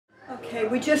Okay,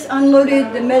 we just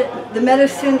unloaded the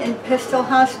medicine in Pestle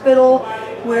Hospital,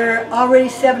 where already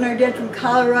 7 are dead from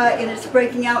cholera, and it's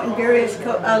breaking out in various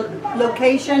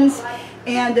locations.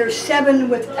 And there's 7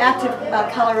 with active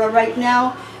cholera right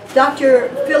now. Dr.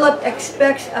 Philip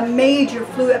expects a major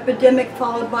flu epidemic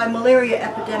followed by malaria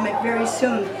epidemic very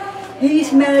soon.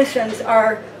 These medicines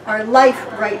are our life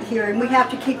right here, and we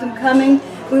have to keep them coming.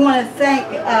 We want to thank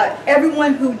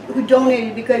everyone who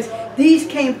donated, because these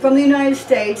came from the United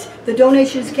States. The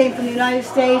donations came from the United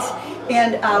States,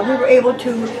 and we were able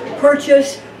to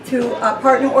purchase to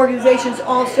partner organizations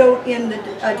also in the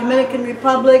Dominican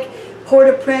Republic,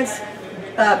 Port-au-Prince,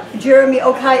 Jeremy,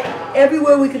 Okai,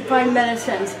 everywhere we could find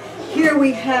medicines. Here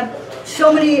we have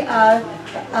so many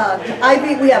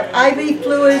we have IV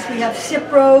fluids, we have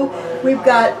Cipro, we've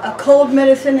got cold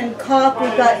medicine and cough,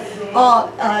 we've got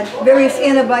various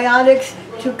antibiotics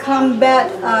to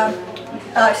combat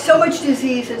so much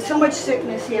disease and so much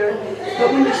sickness here.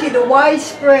 But when you see the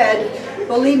widespread,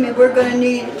 believe me, we're going to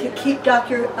need to keep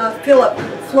Dr. Philip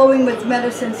flowing with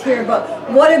medicines here. But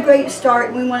what a great start,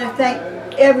 and we want to thank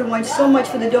everyone so much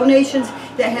for the donations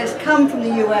that has come from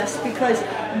the U.S., because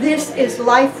this is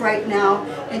life right now,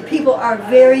 and people are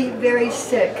very, very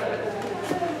sick.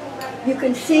 You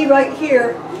can see right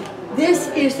here, this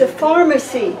is the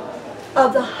pharmacy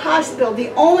of the hospital,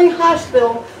 the only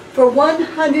hospital for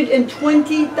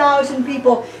 120,000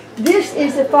 people. This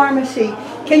is the pharmacy.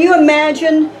 Can you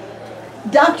imagine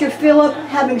Dr. Philip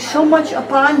having so much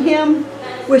upon him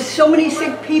with so many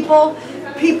sick people?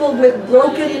 People with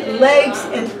broken legs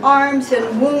and arms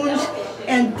and wounds,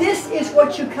 and this is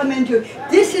what you come into.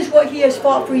 This is what he has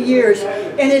fought for years,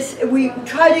 and we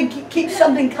try to keep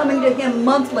something coming to him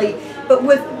monthly, but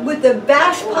with the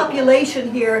vast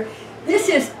population here, this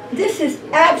is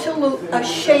absolute a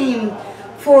shame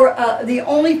for the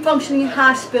only functioning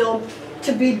hospital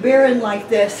to be barren like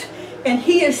this. And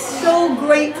he is so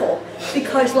grateful,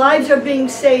 because lives are being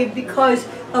saved because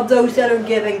of those that are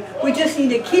giving. We just need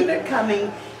to keep it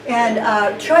coming and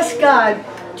trust God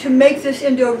to make this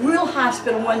into a real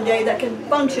hospital one day that can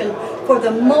function for the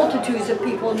multitudes of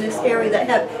people in this area that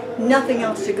have nothing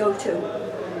else to go to.